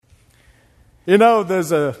You know,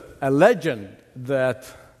 there's a legend that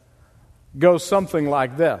goes something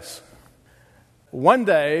like this. One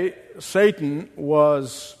day, Satan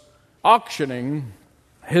was auctioning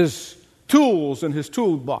his tools in his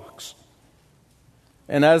toolbox.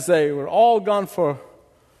 And as they were all gone for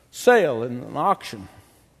sale in an auction,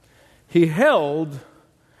 he held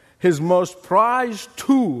his most prized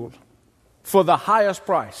tool for the highest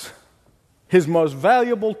price. His most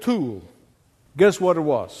valuable tool. Guess what it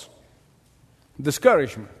was?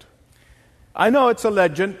 Discouragement. I know it's a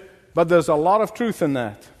legend, but there's a lot of truth in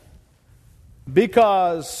that.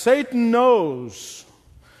 Because Satan knows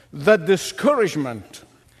that discouragement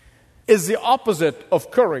is the opposite of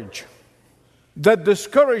courage. That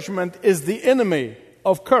discouragement is the enemy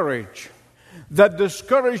of courage. That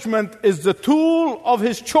discouragement is the tool of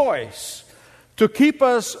his choice to keep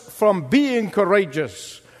us from being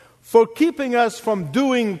courageous, for keeping us from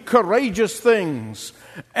doing courageous things,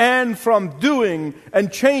 and from doing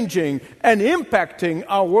and changing and impacting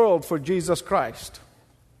our world for Jesus Christ.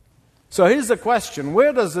 So here's the question: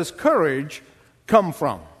 where does this courage come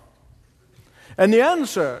from? And the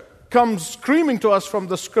answer comes screaming to us from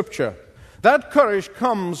the Scripture. That courage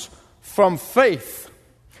comes from faith.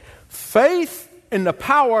 Faith in the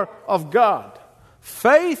power of God.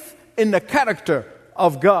 Faith in the character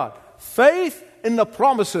of God. Faith in the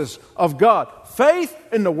promises of God. Faith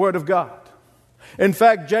in the Word of God. In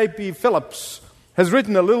fact, J.P. Phillips has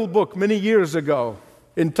written a little book many years ago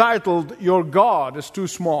entitled, Your God is Too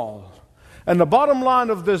Small. And the bottom line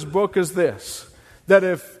of this book is this: that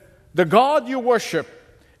if the God you worship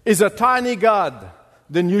is a tiny God,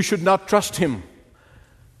 then you should not trust Him.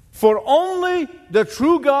 For only the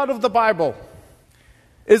true God of the Bible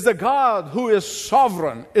is the God who is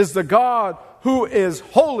sovereign, is the God who is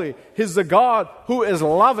holy, is the God who is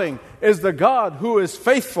loving, is the God who is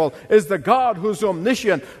faithful, is the God who's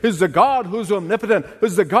omniscient, is the God who's omnipotent,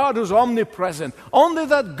 is the God who's omnipresent. Only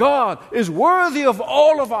that God is worthy of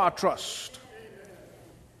all of our trust.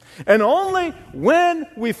 And only when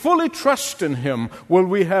we fully trust in Him will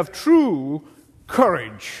we have true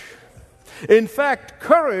courage. In fact,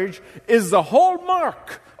 courage is the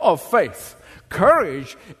hallmark of faith.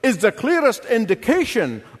 Courage is the clearest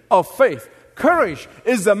indication of faith. Courage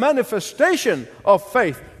is the manifestation of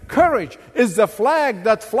faith. Courage is the flag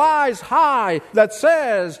that flies high that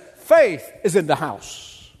says, faith is in the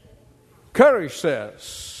house. Courage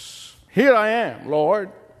says, here I am,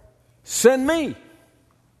 Lord, send me.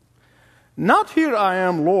 Not here I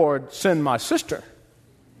am, Lord, send my sister.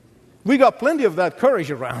 We got plenty of that courage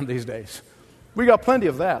around these days. We got plenty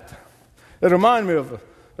of that. It reminds me of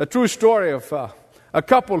a true story of a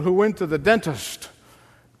couple who went to the dentist,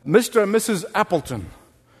 Mr. and Mrs. Appleton.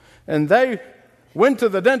 And they went to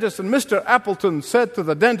the dentist, and Mr. Appleton said to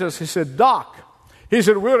the dentist, he said, Doc, he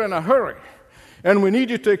said, we're in a hurry, and we need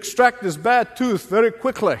you to extract this bad tooth very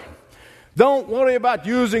quickly. Don't worry about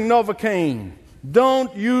using Novocaine.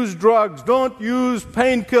 Don't use drugs. Don't use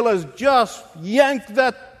painkillers. Just yank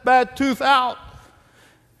that bad tooth out.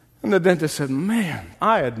 And the dentist said, man,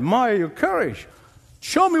 I admire your courage.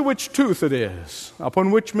 Show me which tooth it is. Upon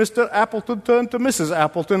which Mr. Appleton turned to Mrs.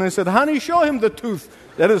 Appleton and said, honey, show him the tooth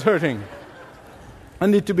that is hurting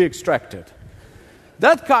and need to be extracted.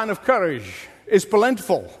 That kind of courage is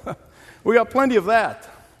plentiful. We got plenty of that.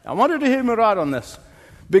 I want you to hear me right on this.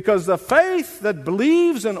 Because the faith that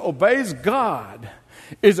believes and obeys God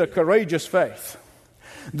is a courageous faith.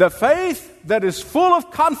 The faith that is full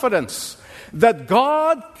of confidence that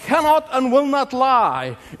God cannot and will not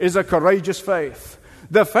lie is a courageous faith.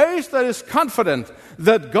 The faith that is confident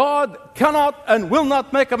that God cannot and will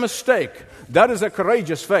not make a mistake, that is a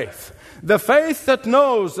courageous faith. The faith that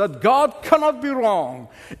knows that God cannot be wrong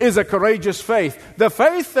is a courageous faith. The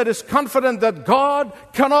faith that is confident that God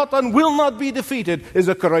cannot and will not be defeated is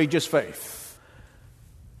a courageous faith.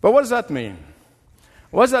 But what does that mean?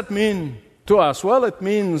 What does that mean to us? Well, it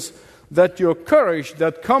means that your courage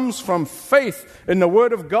that comes from faith in the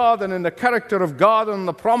Word of God and in the character of God and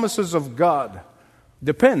the promises of God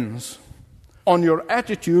depends on your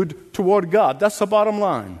attitude toward God. That's the bottom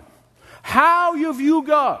line. How you view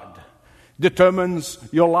God determines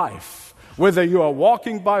your life, whether you are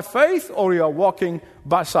walking by faith or you are walking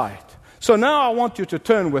by sight. So now I want you to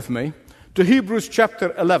turn with me to Hebrews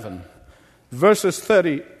chapter 11, verses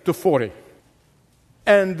 30 to 40.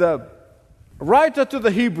 And the writer to the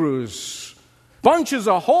Hebrews bunches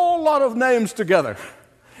a whole lot of names together.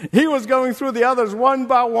 He was going through the others one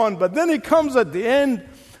by one, but then he comes at the end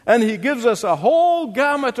and he gives us a whole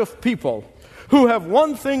gamut of people who have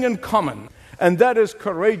one thing in common, and that is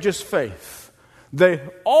courageous faith. They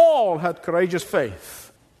all had courageous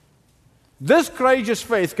faith. This courageous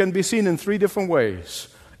faith can be seen in three different ways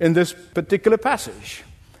in this particular passage.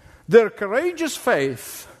 Their courageous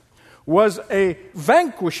faith was a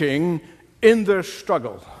vanquishing in their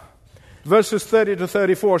struggle. Verses 30 to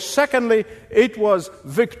 34. Secondly, it was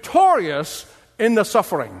victorious in the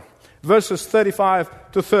suffering. Verses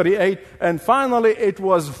 35 to 38. And finally, it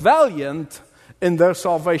was valiant in their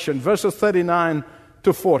salvation. Verses 39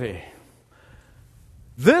 to 40.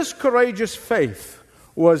 This courageous faith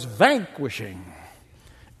was vanquishing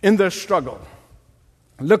in their struggle.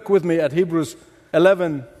 Look with me at Hebrews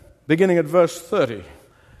 11, beginning at verse 30.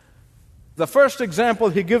 The first example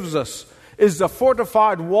he gives us is the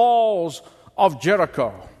fortified walls of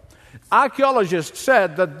Jericho. Archaeologists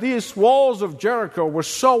said that these walls of Jericho were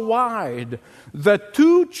so wide that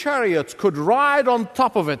 2 chariots could ride on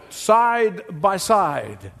top of it side by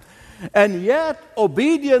side. And yet,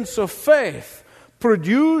 obedience of faith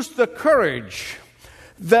produced the courage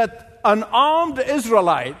that unarmed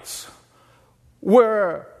Israelites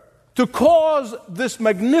were to cause this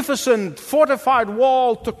magnificent fortified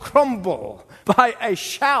wall to crumble by a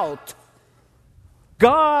shout.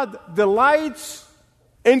 God delights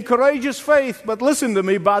in courageous faith, but listen to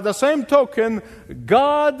me, by the same token,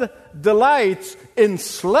 God delights in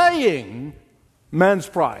slaying man's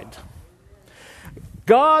pride.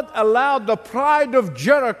 God allowed the pride of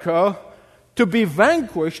Jericho to be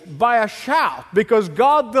vanquished by a shout because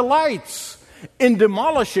God delights in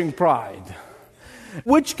demolishing pride,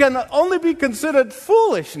 which can only be considered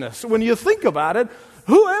foolishness when you think about it.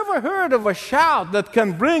 Who ever heard of a shout that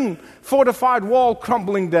can bring fortified wall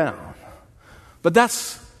crumbling down? But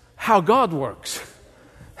that's how God works.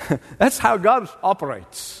 That's how God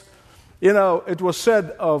operates. You know, it was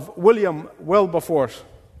said of William Wilberforce,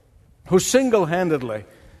 who single-handedly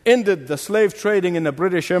ended the slave trading in the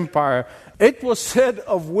British Empire. It was said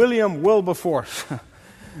of William Wilberforce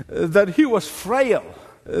that he was frail,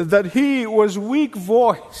 that he was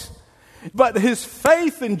weak-voiced. But his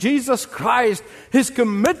faith in Jesus Christ, his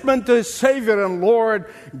commitment to his Savior and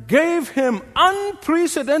Lord, gave him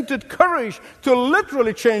unprecedented courage to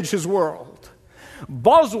literally change his world.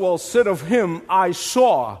 Boswell said of him, "I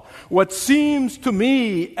saw what seems to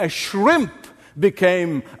me a shrimp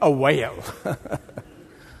became a whale."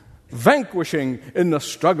 Vanquishing in the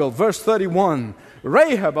struggle. Verse 31,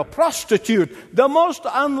 Rahab, a prostitute, the most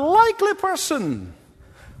unlikely person,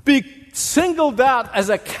 be singled out as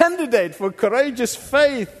a candidate for courageous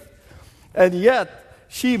faith, and yet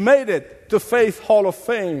she made it to Faith Hall of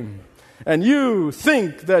Fame. And you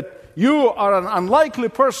think that you are an unlikely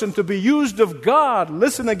person to be used of God.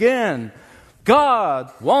 Listen again. God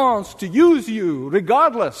wants to use you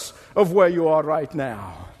regardless of where you are right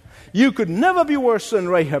now. You could never be worse than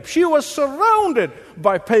Rahab. She was surrounded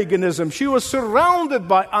by paganism. She was surrounded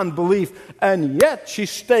by unbelief. And yet she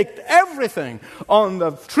staked everything on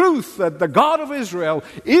the truth that the God of Israel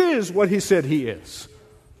is what he said he is.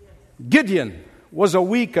 Gideon was a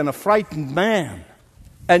weak and a frightened man.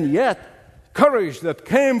 And yet, courage that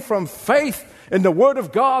came from faith in the Word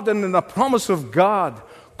of God and in the promise of God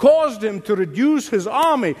caused him to reduce his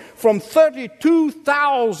army from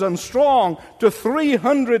 32,000 strong to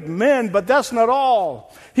 300 men. But that's not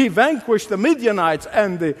all. He vanquished the Midianites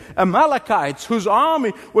and the Amalekites, whose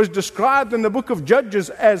army was described in the book of Judges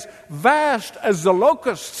as vast as the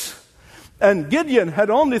locusts. And Gideon had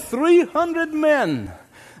only 300 men.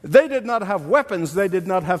 They did not have weapons. They did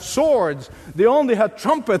not have swords. They only had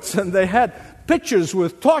trumpets, and they had pitchers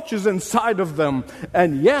with torches inside of them.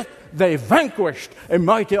 And yet they vanquished a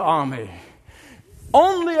mighty army.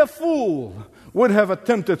 Only a fool would have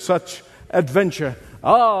attempted such adventure.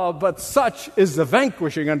 But such is the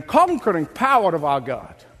vanquishing and conquering power of our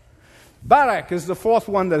God. Barak is the fourth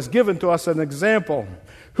one that's given to us an example,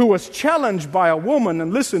 who was challenged by a woman.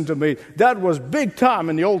 And listen to me, that was big time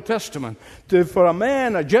in the Old Testament. For a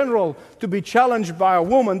man, a general, to be challenged by a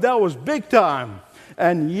woman, that was big time.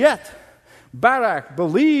 And yet Barak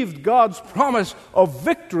believed God's promise of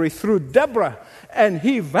victory through Deborah, and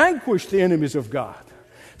he vanquished the enemies of God.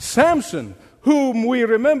 Samson, whom we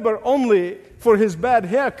remember only for his bad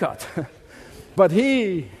haircut, but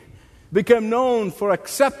he became known for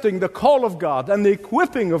accepting the call of God and the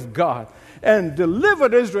equipping of God and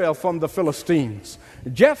delivered Israel from the Philistines.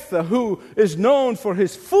 Jephthah, who is known for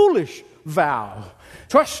his foolish vow,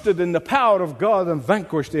 trusted in the power of God and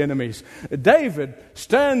vanquished the enemies. David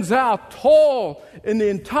stands out tall in the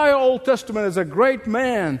entire Old Testament as a great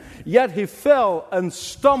man, yet he fell and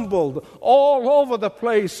stumbled all over the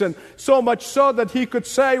place, and so much so that he could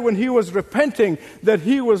say when he was repenting that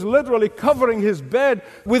he was literally covering his bed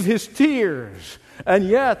with his tears. And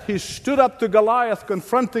yet he stood up to Goliath,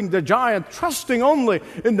 confronting the giant, trusting only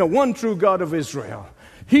in the one true God of Israel.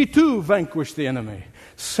 He too vanquished the enemy.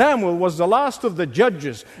 Samuel was the last of the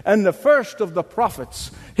judges and the first of the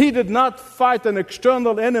prophets. He did not fight an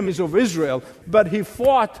external enemies of Israel, but he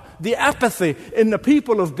fought the apathy in the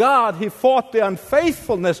people of God. He fought the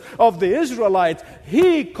unfaithfulness of the Israelites.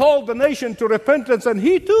 He called the nation to repentance, and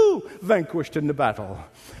he too vanquished in the battle.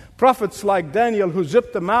 Prophets like Daniel, who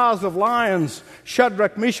zipped the mouths of lions,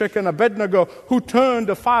 Shadrach, Meshach, and Abednego, who turned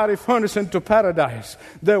the fiery furnace into paradise.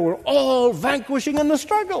 They were all vanquishing in the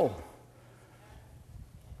struggle.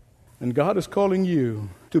 And God is calling you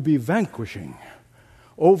to be vanquishing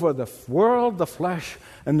over the world, the flesh,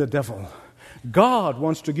 and the devil. God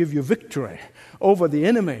wants to give you victory over the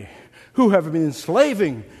enemy who have been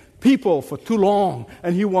enslaving people for too long,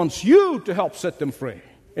 and He wants you to help set them free.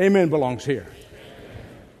 Amen belongs here.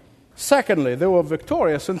 Secondly, they were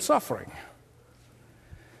victorious in suffering.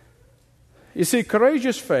 You see,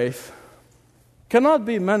 courageous faith cannot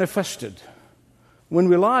be manifested when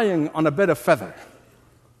we're lying on a bed of feather.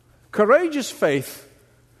 Courageous faith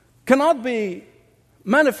cannot be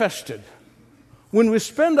manifested when we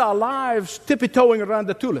spend our lives tippy-toeing around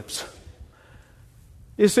the tulips.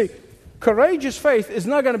 You see, courageous faith is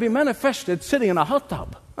not going to be manifested sitting in a hot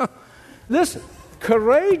tub. Listen,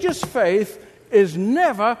 courageous faith is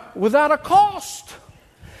never without a cost.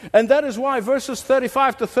 And that is why verses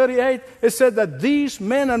 35 to 38, it said that these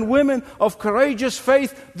men and women of courageous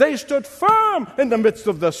faith, they stood firm in the midst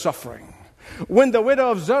of their suffering. When the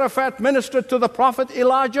widow of Zarephath ministered to the prophet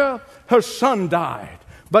Elijah, her son died.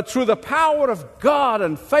 But through the power of God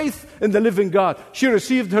and faith in the living God, she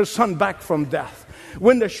received her son back from death.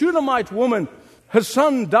 When the Shunammite woman, her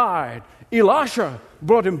son died, Elisha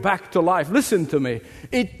brought him back to life. Listen to me.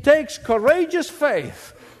 It takes courageous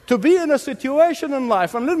faith to be in a situation in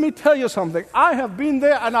life. And let me tell you something. I have been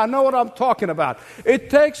there and I know what I'm talking about. It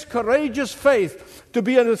takes courageous faith to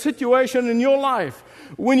be in a situation in your life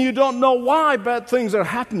when you don't know why bad things are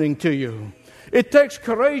happening to you. It takes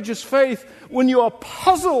courageous faith when you are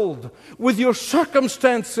puzzled with your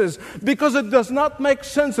circumstances because it does not make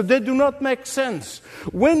sense. They do not make sense.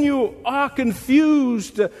 When you are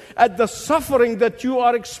confused at the suffering that you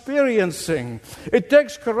are experiencing. It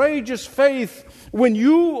takes courageous faith when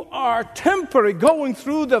you are temporary going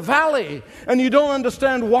through the valley and you don't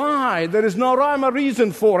understand why. There is no rhyme or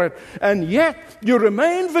reason for it. And yet you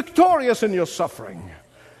remain victorious in your suffering.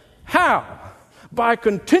 How? By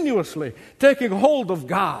continuously taking hold of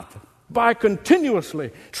God. By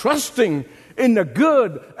continuously trusting in the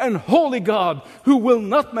good and holy God who will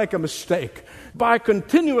not make a mistake. By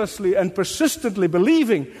continuously and persistently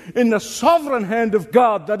believing in the sovereign hand of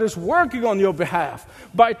God that is working on your behalf.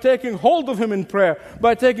 By taking hold of Him in prayer.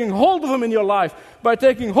 By taking hold of Him in your life. By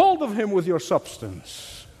taking hold of Him with your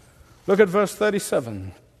substance. Look at verse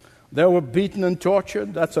 37. They were beaten and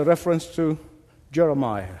tortured. That's a reference to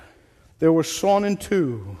Jeremiah. They were sawn in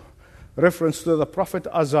two, reference to the prophet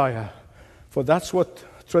Isaiah, for that's what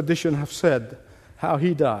tradition have said, how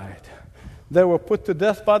he died. They were put to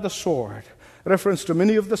death by the sword, reference to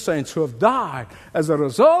many of the saints who have died as a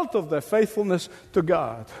result of their faithfulness to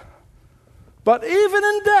God. But even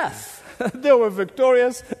in death, they were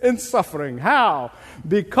victorious in suffering. How?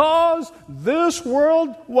 Because this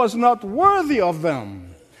world was not worthy of them.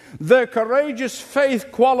 Their courageous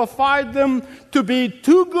faith qualified them to be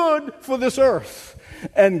too good for this earth.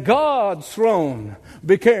 And God's throne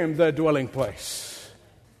became their dwelling place.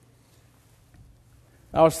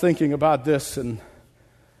 I was thinking about this, and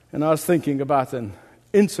I was thinking about an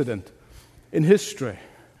incident in history.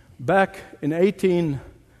 Back in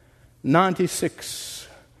 1896,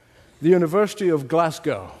 the University of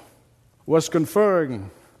Glasgow was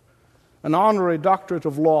conferring an honorary doctorate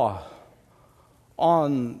of law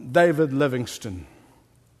on David Livingstone.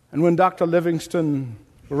 And when Dr. Livingstone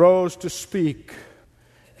rose to speak,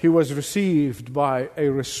 he was received by a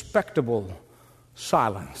respectable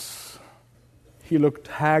silence. He looked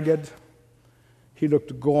haggard. He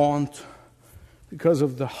looked gaunt because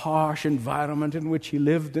of the harsh environment in which he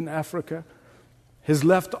lived in Africa. His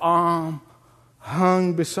left arm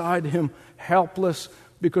hung beside him, helpless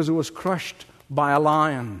because it was crushed by a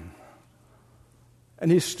lion.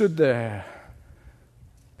 And he stood there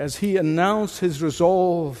as he announced his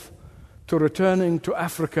resolve to returning to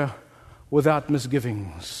Africa without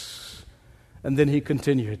misgivings. And then he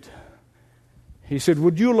continued. He said,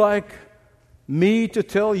 "Would you like me to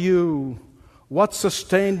tell you what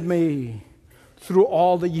sustained me through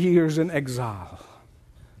all the years in exile,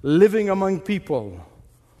 living among people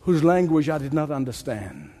whose language I did not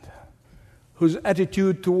understand, whose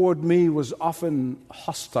attitude toward me was often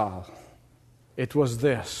hostile? It was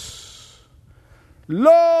this: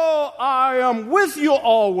 Lo, I am with you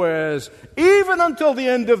always, even until the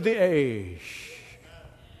end of the age.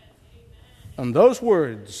 And those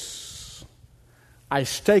words, I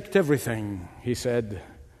staked everything, he said,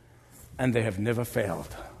 and they have never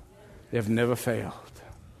failed. They have never failed.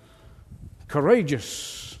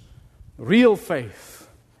 Courageous, real faith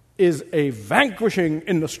is a vanquishing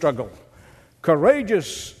in the struggle.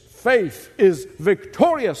 Courageous faith is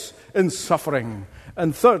victorious in suffering.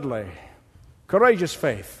 And thirdly, courageous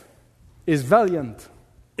faith is valiant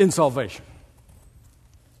in salvation.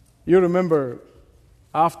 You remember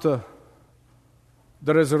after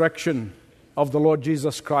the resurrection of the Lord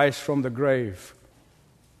Jesus Christ from the grave,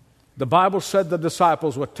 the Bible said the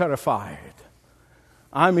disciples were terrified.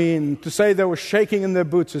 I mean, to say they were shaking in their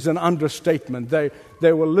boots is an understatement.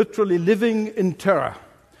 They were literally living in terror.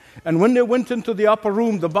 And when they went into the upper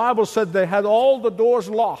room, the Bible said they had all the doors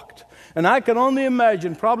locked. And I can only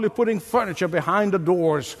imagine probably putting furniture behind the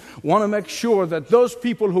doors, want to make sure that those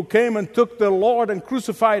people who came and took their Lord and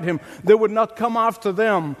crucified him, they would not come after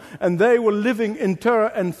them. And they were living in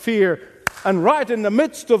terror and fear. And right in the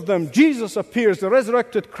midst of them, Jesus appears. The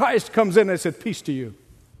resurrected Christ comes in and said, peace to you.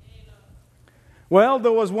 Well,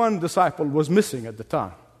 there was one disciple who was missing at the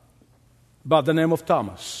time by the name of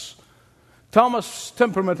Thomas. Thomas'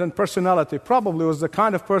 temperament and personality probably was the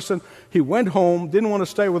kind of person, he went home, didn't want to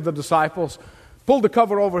stay with the disciples, pulled the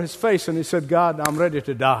cover over his face and he said, God, I'm ready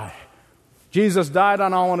to die. Jesus died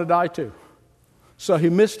and I want to die too. So he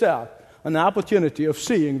missed out on the opportunity of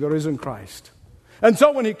seeing the risen Christ. And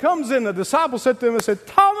so when he comes in, the disciples said to him and said,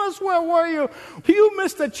 Thomas, where were you? You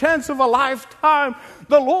missed a chance of a lifetime.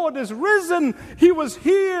 The Lord is risen. He was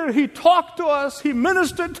here. He talked to us. He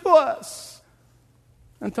ministered to us.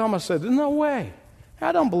 And Thomas said, there's no way.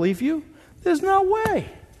 I don't believe you. There's no way.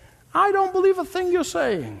 I don't believe a thing you're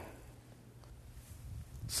saying.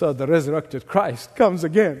 So the resurrected Christ comes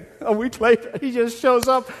again. A week later, he just shows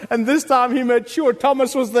up. And this time he made sure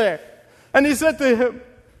Thomas was there. And he said to him,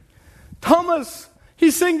 Thomas,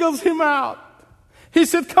 he singles him out. He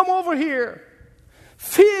said, come over here.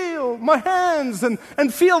 Feel my hands and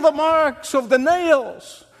feel the marks of the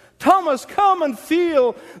nails. Thomas, come and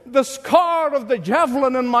feel the scar of the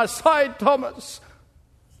javelin in my side, Thomas.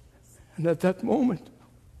 And at that moment,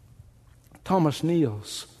 Thomas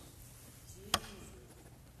kneels.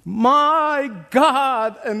 My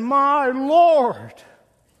God and my Lord.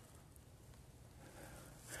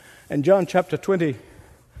 And John chapter 20,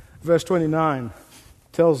 verse 29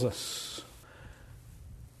 tells us,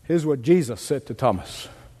 here's what Jesus said to Thomas.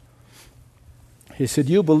 He said,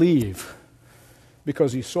 you believe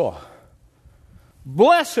because you saw.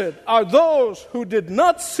 Blessed are those who did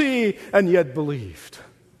not see and yet believed.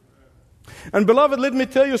 And beloved, let me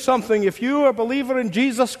tell you something. If you are a believer in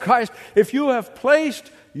Jesus Christ, if you have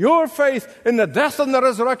placed your faith in the death and the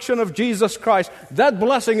resurrection of Jesus Christ, that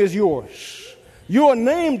blessing is yours. You are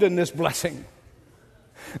named in this blessing.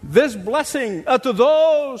 This blessing to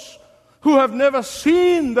those who have never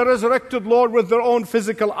seen the resurrected Lord with their own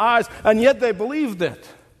physical eyes, and yet they believed it.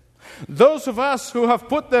 Those of us who have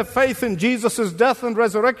put their faith in Jesus' death and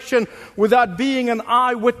resurrection without being an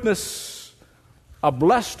eyewitness are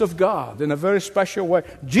blessed of God in a very special way.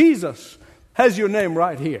 Jesus has your name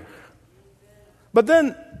right here. But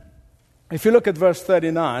then, if you look at verse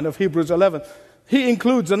 39 of Hebrews 11, he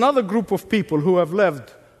includes another group of people who have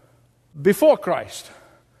lived before Christ.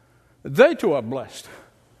 They too are blessed.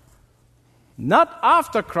 Not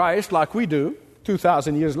after Christ like we do,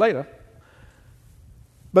 2,000 years later.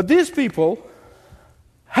 But these people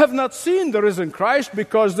have not seen the risen Christ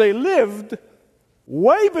because they lived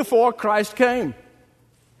way before Christ came.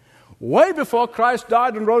 Way before Christ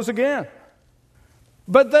died and rose again.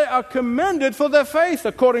 But they are commended for their faith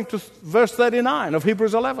according to verse 39 of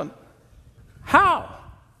Hebrews 11.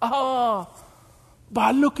 How?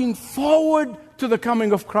 By looking forward to the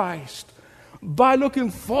coming of Christ. By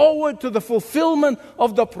looking forward to the fulfillment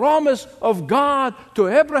of the promise of God to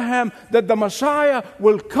Abraham that the Messiah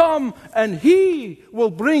will come and he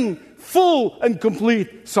will bring full and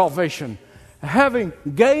complete salvation. Having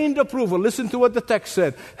gained approval, listen to what the text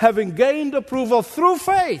said, having gained approval through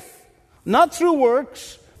faith, not through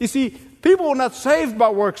works. You see, people were not saved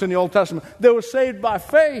by works in the Old Testament. They were saved by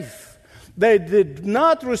faith. They did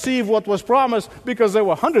not receive what was promised because they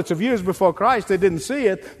were hundreds of years before Christ. They didn't see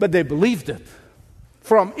it, but they believed it.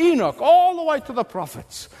 From Enoch all the way to the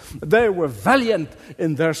prophets, they were valiant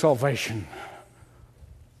in their salvation.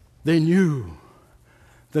 They knew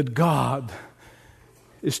that God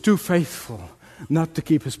is too faithful not to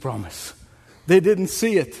keep His promise. They didn't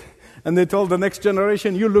see it, And they told the next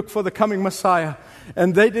generation, you look for the coming Messiah.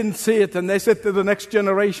 And they didn't see it. And they said to the next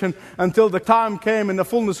generation until the time came in the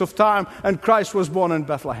fullness of time and Christ was born in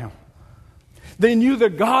Bethlehem. They knew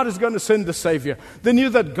that God is going to send the Savior. They knew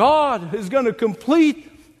that God is going to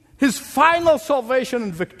complete His final salvation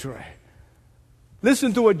and victory.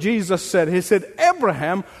 Listen to what Jesus said. He said,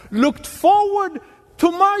 Abraham looked forward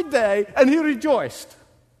to my day and he rejoiced.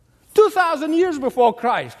 2,000 years before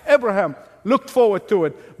Christ, Abraham looked forward to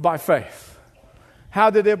it by faith. How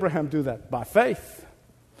did Abraham do that? By faith.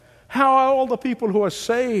 How are all the people who are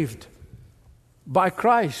saved by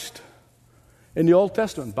Christ in the Old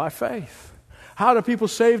Testament? By faith. How are people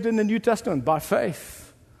saved in the New Testament? By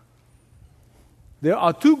faith. There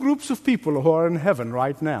are two groups of people who are in heaven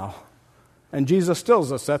right now. And Jesus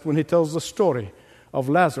tells us that when He tells the story of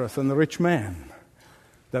Lazarus and the rich man.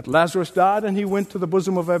 That Lazarus died and he went to the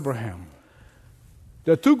bosom of Abraham.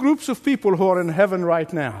 There are two groups of people who are in heaven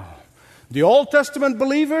right now. The Old Testament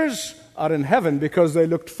believers are in heaven because they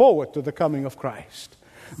looked forward to the coming of Christ.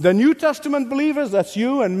 The New Testament believers, that's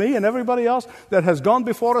you and me and everybody else that has gone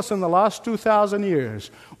before us in the last 2,000 years,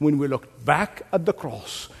 when we look back at the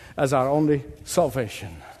cross as our only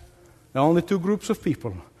salvation. The only two groups of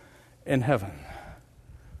people in heaven.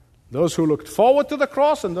 Those who looked forward to the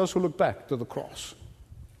cross and those who look back to the cross.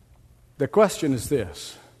 The question is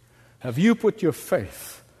this: have you put your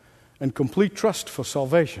faith and complete trust for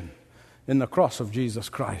salvation in the cross of Jesus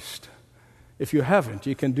Christ? If you haven't,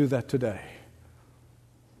 you can do that today.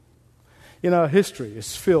 You know, history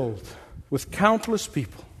is filled with countless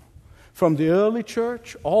people, from the early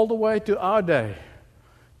church all the way to our day.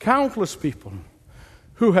 Countless people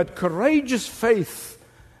who had courageous faith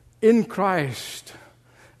in Christ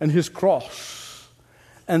and His cross,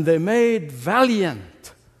 and they made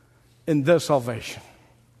valiant in their salvation.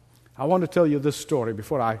 I want to tell you this story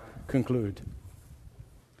before I conclude.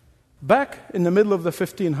 Back in the middle of the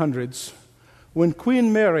 1500s, when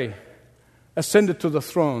Queen Mary ascended to the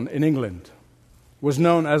throne in England, was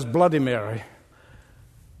known as Bloody Mary.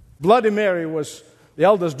 Bloody Mary was the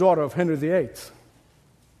eldest daughter of Henry VIII.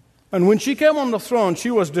 And when she came on the throne,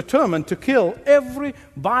 she was determined to kill every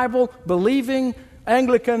Bible-believing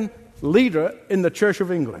Anglican leader in the Church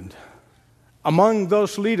of England. Among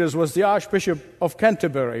those leaders was the Archbishop of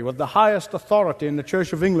Canterbury, with the highest authority in the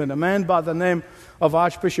Church of England, a man by the name of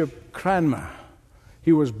Archbishop Cranmer.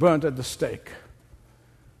 He was burnt at the stake.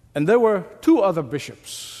 And there were two other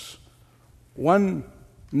bishops, one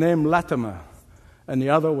named Latimer, and the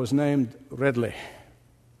other was named Ridley.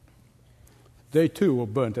 They too were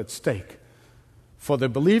burnt at stake for their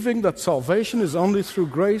believing that salvation is only through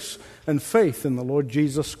grace and faith in the Lord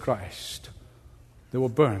Jesus Christ. They were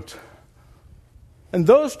burnt. And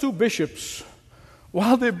those two bishops,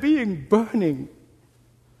 while they're being burning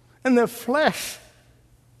and their flesh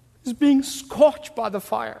is being scorched by the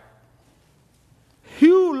fire,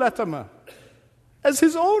 Hugh Latimer, as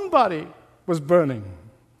his own body was burning,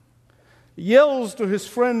 yells to his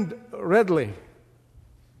friend Ridley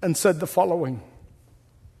and said the following: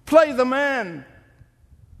 "Play the man,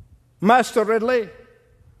 Master Ridley,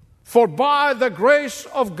 for by the grace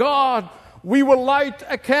of God we will light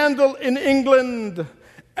a candle in England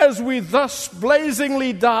as we thus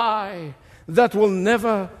blazingly die that will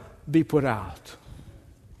never be put out."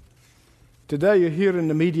 Today you hear in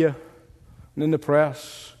the media and in the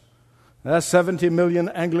press, there's 70 million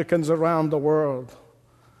Anglicans around the world.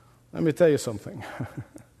 Let me tell you something.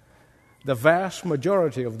 The vast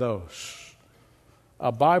majority of those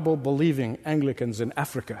are Bible-believing Anglicans in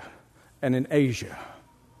Africa and in Asia,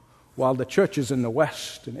 while the churches in the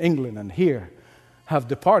West, in England and here, have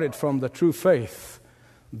departed from the true faith.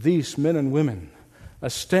 These men and women are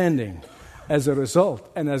standing as a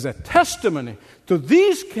result and as a testimony to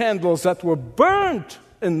these candles that were burnt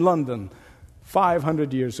in London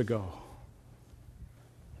 500 years ago.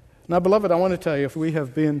 Now, beloved, I want to tell you, if we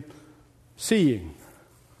have been seeing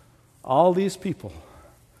all these people,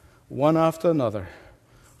 one after another,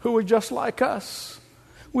 who were just like us.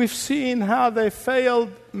 We've seen how they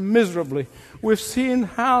failed miserably. We've seen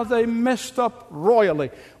how they messed up royally.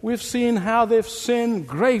 We've seen how they've sinned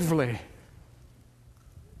gravely.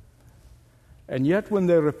 And yet when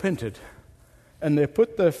they repented and they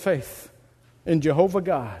put their faith in Jehovah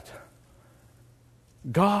God,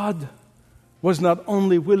 God was not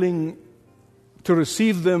only willing to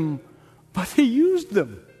receive them, but He used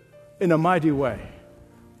them in a mighty way.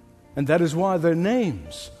 And that is why their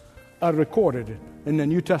names are recorded in the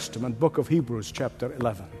New Testament book of Hebrews chapter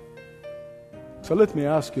 11. So let me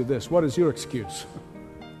ask you this. What is your excuse?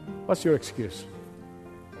 What's your excuse?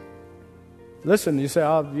 Listen, you say,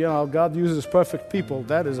 God uses perfect people.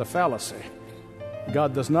 That is a fallacy.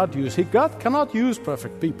 God does not use. God cannot use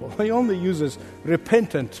perfect people. He only uses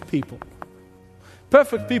repentant people.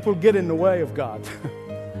 Perfect people get in the way of God.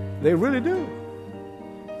 They really do.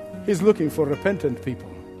 He's looking for repentant people.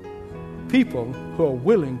 People who are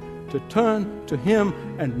willing to turn to Him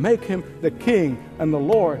and make Him the King and the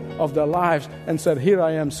Lord of their lives and said, "Here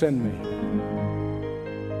I am, send me."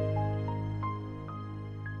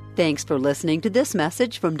 Thanks for listening to this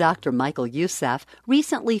message from Dr. Michael Youssef,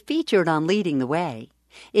 recently featured on Leading the Way.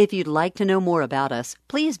 If you'd like to know more about us,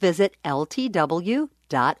 please visit ltw.org.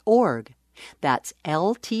 That's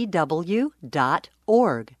ltw.org.